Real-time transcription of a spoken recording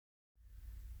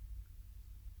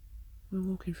We're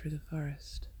walking through the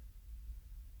forest.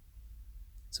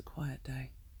 It's a quiet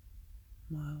day,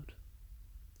 mild.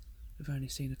 We've only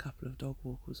seen a couple of dog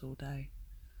walkers all day.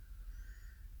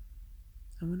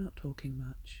 And we're not talking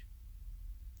much,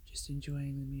 just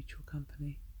enjoying the mutual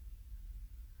company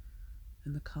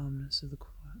and the calmness of the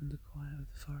quiet of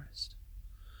the forest.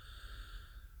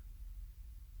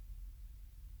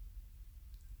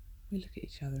 We look at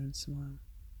each other and smile.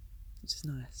 It's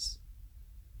nice.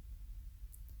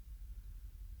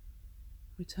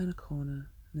 We turn a corner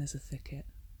and there's a thicket.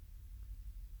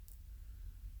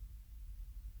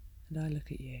 And I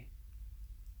look at you,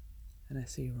 and I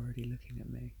see you're already looking at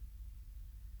me.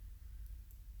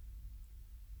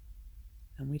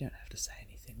 And we don't have to say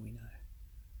anything, we know.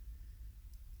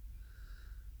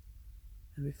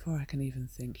 And before I can even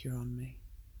think, you're on me,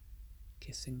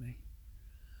 kissing me.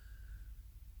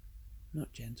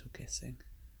 Not gentle kissing.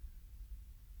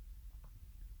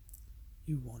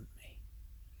 You want me.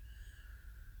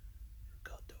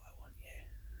 God, do I want you.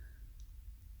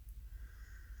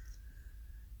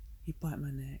 You bite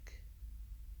my neck.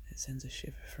 It sends a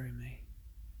shiver through me,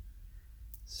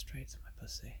 straight to my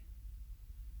pussy.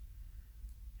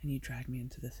 And you drag me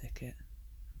into the thicket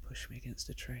and push me against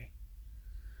a tree.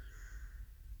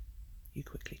 You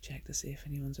quickly check to see if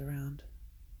anyone's around.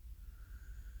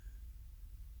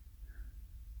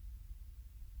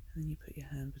 And then you put your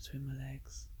hand between my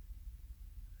legs,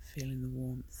 feeling the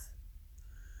warmth.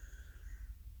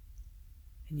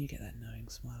 And you get that knowing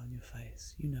smile on your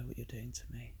face. You know what you're doing to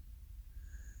me.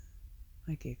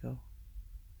 I giggle.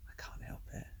 I can't help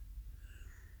it.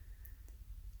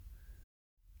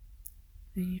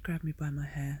 Then you grab me by my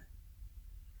hair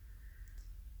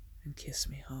and kiss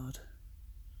me hard.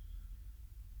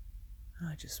 And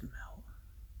I just melt.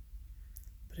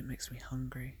 But it makes me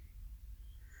hungry.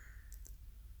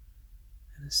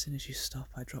 And as soon as you stop,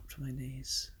 I drop to my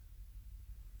knees.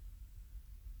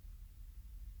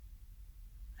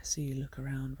 I see you look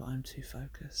around, but I'm too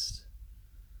focused.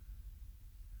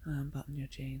 I unbutton your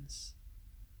jeans,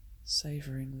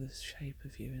 savouring the shape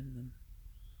of you in them.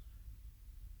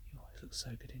 You always look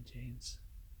so good in jeans.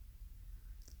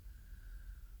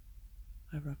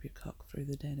 I rub your cock through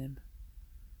the denim,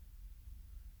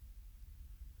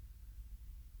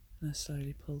 and I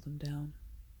slowly pull them down.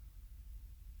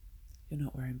 You're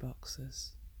not wearing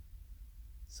boxers,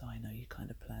 so I know you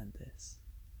kind of planned this.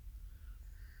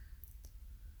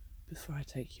 Before I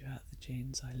take you out of the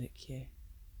jeans, I lick you.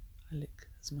 I lick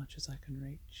as much as I can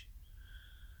reach.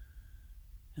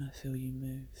 And I feel you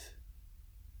move.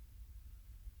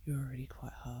 You're already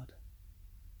quite hard.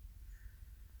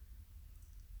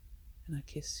 And I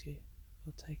kiss you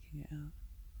while taking it out.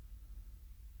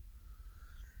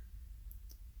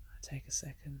 I take a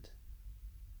second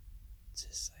to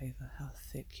savour how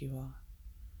thick you are,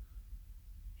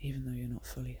 even though you're not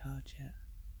fully hard yet.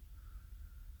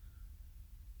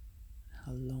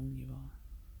 How long you are.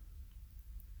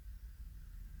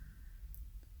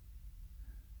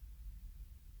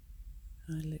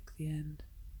 And I lick the end.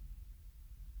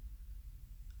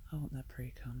 I want that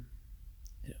pre-cum.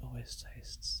 It always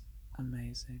tastes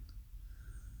amazing.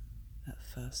 That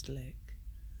first lick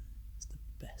is the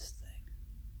best thing.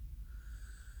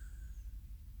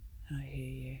 And I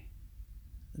hear you,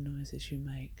 the noises you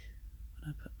make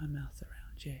when I put my mouth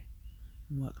around you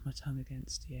and work my tongue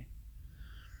against you.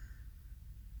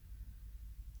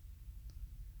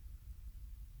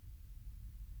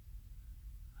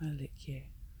 I lick you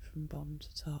from bottom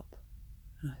to top,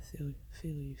 and I feel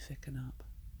you thicken up.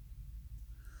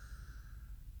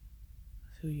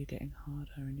 I feel you getting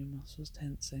harder and your muscles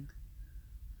tensing.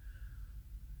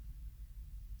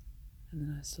 And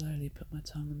then I slowly put my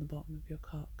tongue on the bottom of your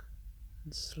cock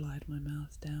and slide my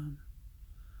mouth down.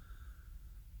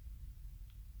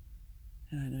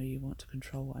 And I know you want to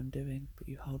control what I'm doing, but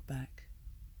you hold back.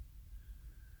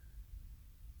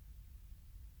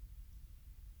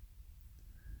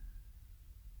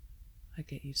 I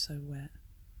get you so wet.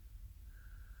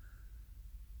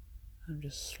 I'm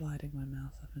just sliding my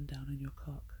mouth up and down on your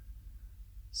cock,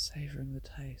 savouring the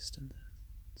taste and the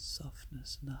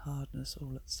softness and the hardness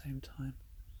all at the same time.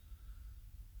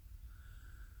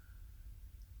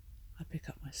 I pick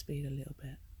up my speed a little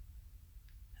bit,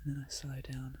 and then I slow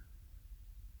down.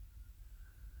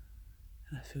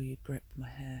 And I feel you grip my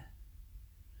hair,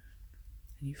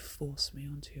 and you force me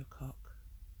onto your cock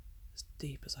as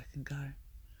deep as I can go.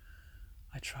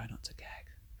 I try not to gag,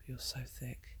 but you're so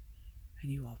thick, and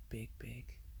you are big, and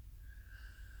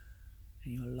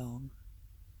you're long,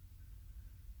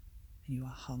 and you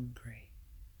are hungry.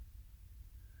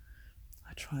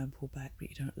 I try and pull back, but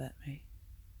you don't let me.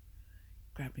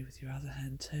 Grab me with your other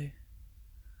hand too.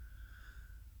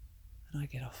 And I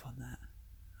get off on that.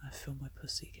 I feel my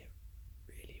pussy get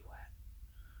really wet.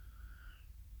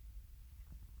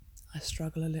 I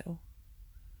struggle a little,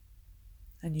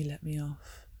 and you let me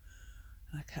off,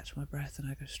 and I catch my breath and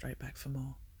I go straight back for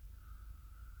more.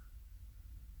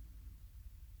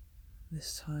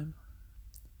 This time,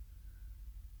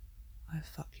 I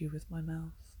fuck you with my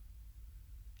mouth,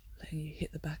 letting you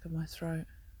hit the back of my throat,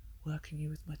 working you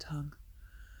with my tongue.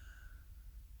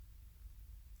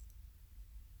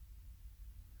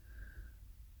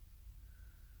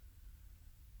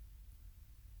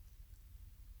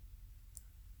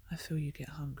 I feel you get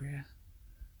hungrier,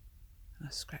 and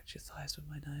I scratch your thighs with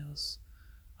my nails.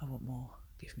 I want more,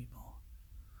 give me more.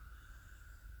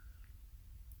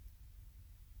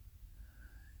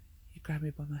 You grab me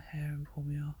by my hair and pull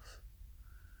me off.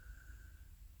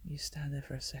 You stand there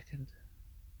for a second,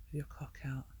 with your cock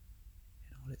out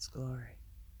in all its glory,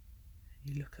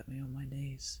 and you look at me on my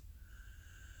knees,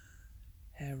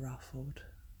 hair ruffled,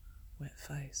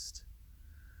 wet-faced,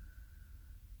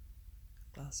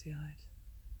 glassy-eyed,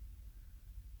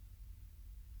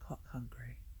 cock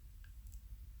hungry.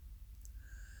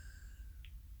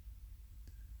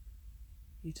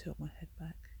 You tilt my head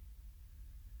back,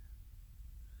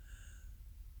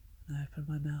 and I open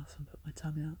my mouth and put my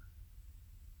tongue out,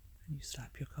 and you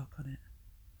slap your cock on it.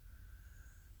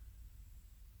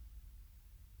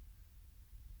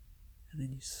 And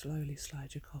then you slowly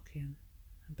slide your cock in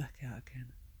and back out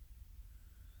again.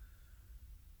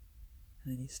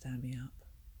 And then you stand me up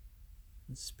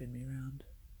and spin me round.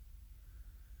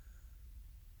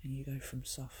 And you go from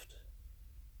soft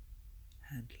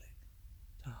handling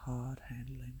to hard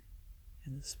handling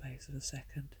in the space of a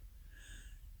second.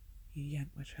 You yank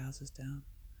my trousers down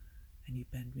and you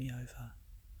bend me over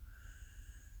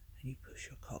and you push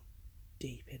your cock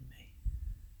deep in me,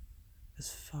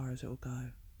 as far as it will go,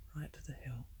 right to the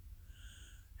hill.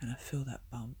 And I feel that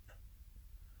bump,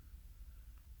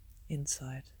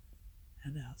 inside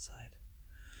and outside,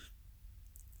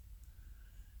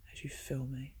 as you fill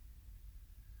me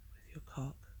with your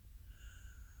cock.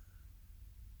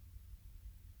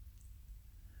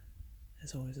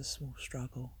 There's always a small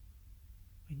struggle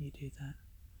when you do that.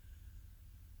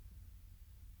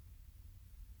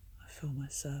 I feel my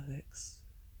cervix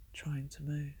trying to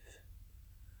move,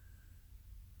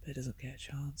 but it doesn't get a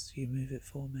chance. You move it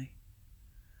for me.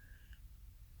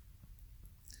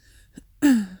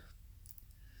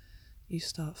 You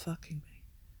start fucking me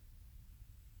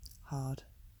hard.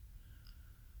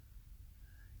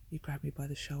 You grab me by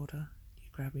the shoulder, you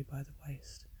grab me by the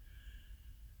waist,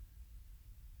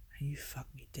 and you fuck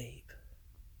me deep.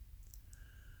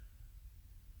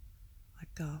 I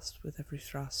gasp with every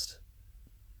thrust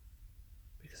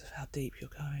because of how deep you're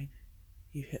going.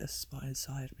 You hit a spot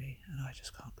inside me and I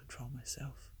just can't control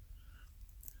myself.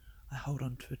 I hold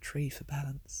on to a tree for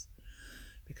balance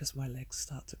because my legs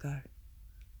start to go.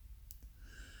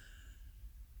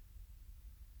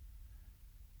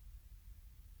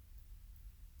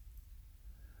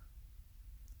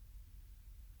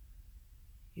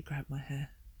 You grab my hair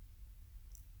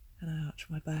and I arch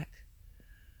my back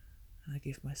and I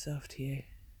give myself to you.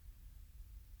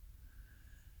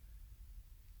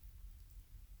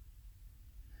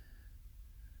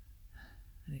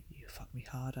 And you fuck me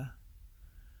harder.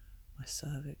 My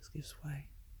cervix gives way,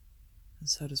 and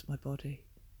so does my body.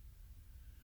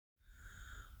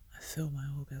 I feel my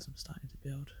orgasm starting to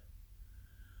build.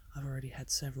 I've already had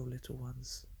several little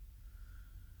ones,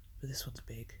 but this one's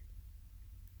big.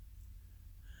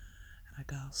 And I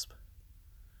gasp.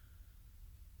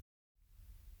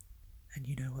 And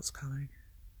you know what's coming.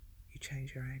 You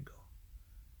change your angle.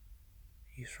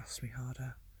 You thrust me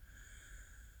harder.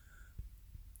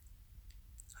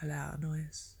 I let out a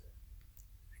noise,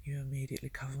 and you immediately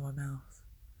cover my mouth,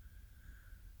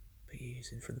 but you're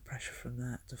using from the pressure from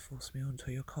that to force me onto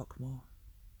your cock more.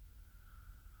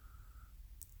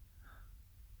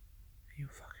 And you're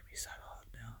fucking me so hard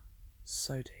now,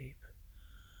 so deep.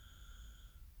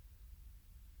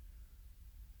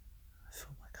 I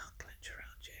feel my cock clench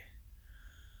around you.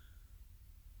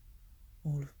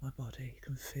 All of my body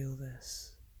can feel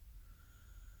this.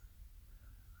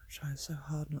 I'm trying so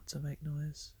hard not to make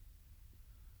noise,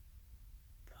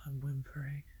 but I'm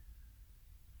whimpering.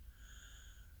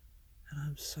 And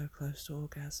I'm so close to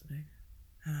orgasming,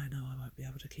 and I know I won't be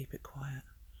able to keep it quiet.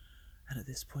 And at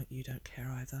this point you don't care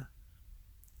either.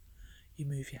 You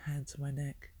move your hand to my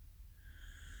neck,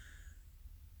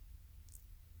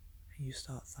 and you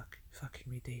start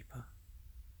fucking me deeper.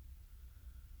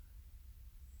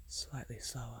 Slightly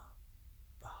slower,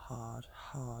 but hard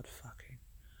fucking.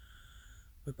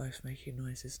 We're both making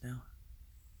noises now.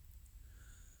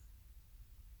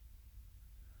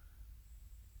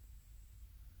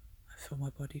 feel my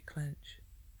body clench,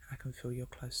 and I can feel you're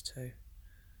close too.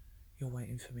 You're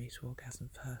waiting for me to orgasm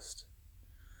first.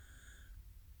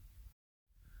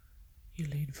 You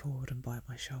lean forward and bite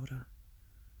my shoulder,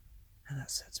 and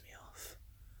that sets me off.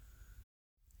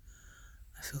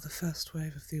 I feel the first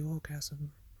wave of the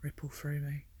orgasm ripple through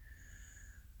me,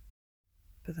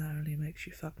 but that only makes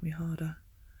you fuck me harder,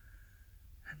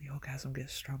 and the orgasm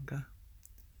gets stronger.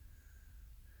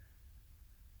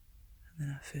 And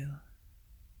then I feel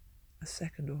a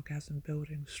second orgasm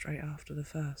building straight after the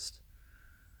first,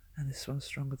 and this one's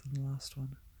stronger than the last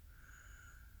one.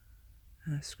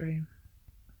 And I scream,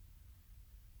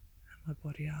 and my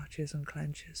body arches and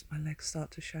clenches, my legs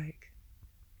start to shake.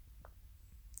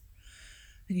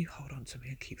 And you hold on to me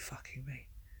and keep fucking me.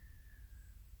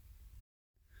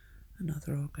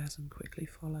 Another orgasm quickly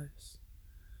follows,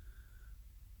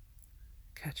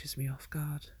 catches me off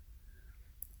guard.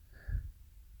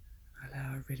 I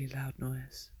allow a really loud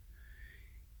noise.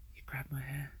 You grab my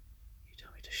hair, you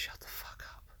tell me to shut the fuck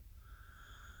up.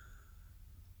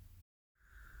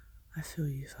 I feel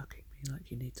you fucking me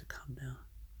like you need to come now,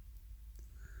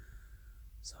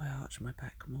 so I arch my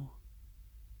back more.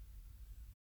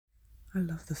 I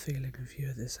love the feeling of you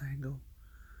at this angle,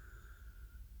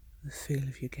 the feel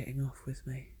of you getting off with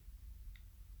me.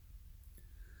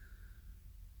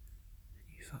 And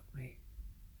you fuck me,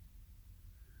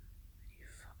 and you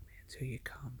fuck me until you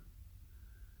come,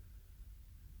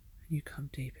 and you come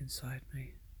deep inside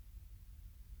me,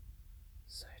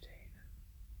 so deep.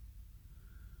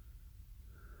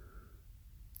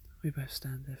 We both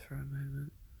stand there for a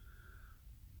moment,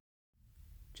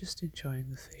 just enjoying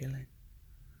the feeling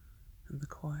and the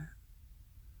quiet.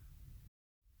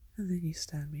 And then you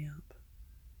stand me up,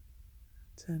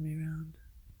 turn me around,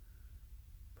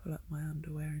 pull up my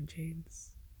underwear and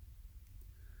jeans,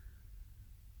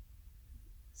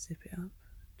 zip it up,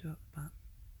 do up the butt,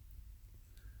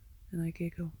 and I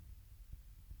giggle.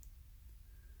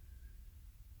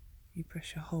 You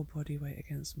press your whole body weight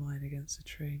against mine against a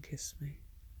tree and kiss me,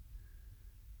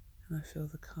 and I feel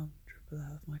the cum dribble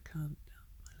out of my cunt down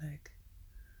my leg.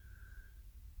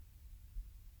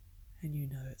 And you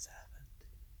know it's happened.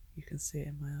 You can see it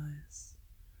in my eyes.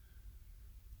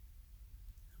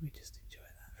 And we just enjoy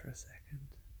that for a second.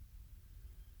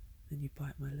 Then you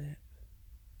bite my lip,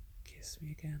 kiss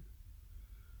me again.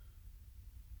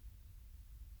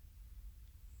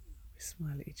 We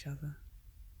smile at each other,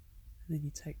 and then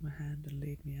you take my hand and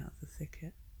lead me out of the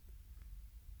thicket.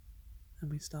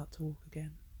 And we start to walk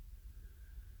again.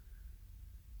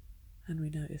 And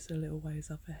we notice a little ways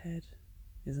up ahead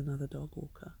is another dog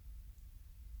walker.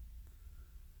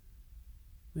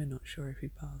 We're not sure if he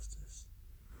passed us,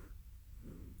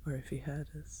 or if he heard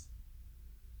us,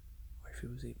 or if he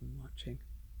was even watching.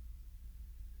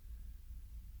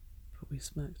 But we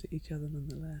smirked at each other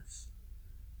nonetheless.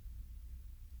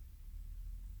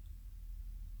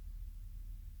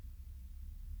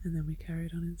 And then we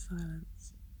carried on in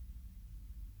silence.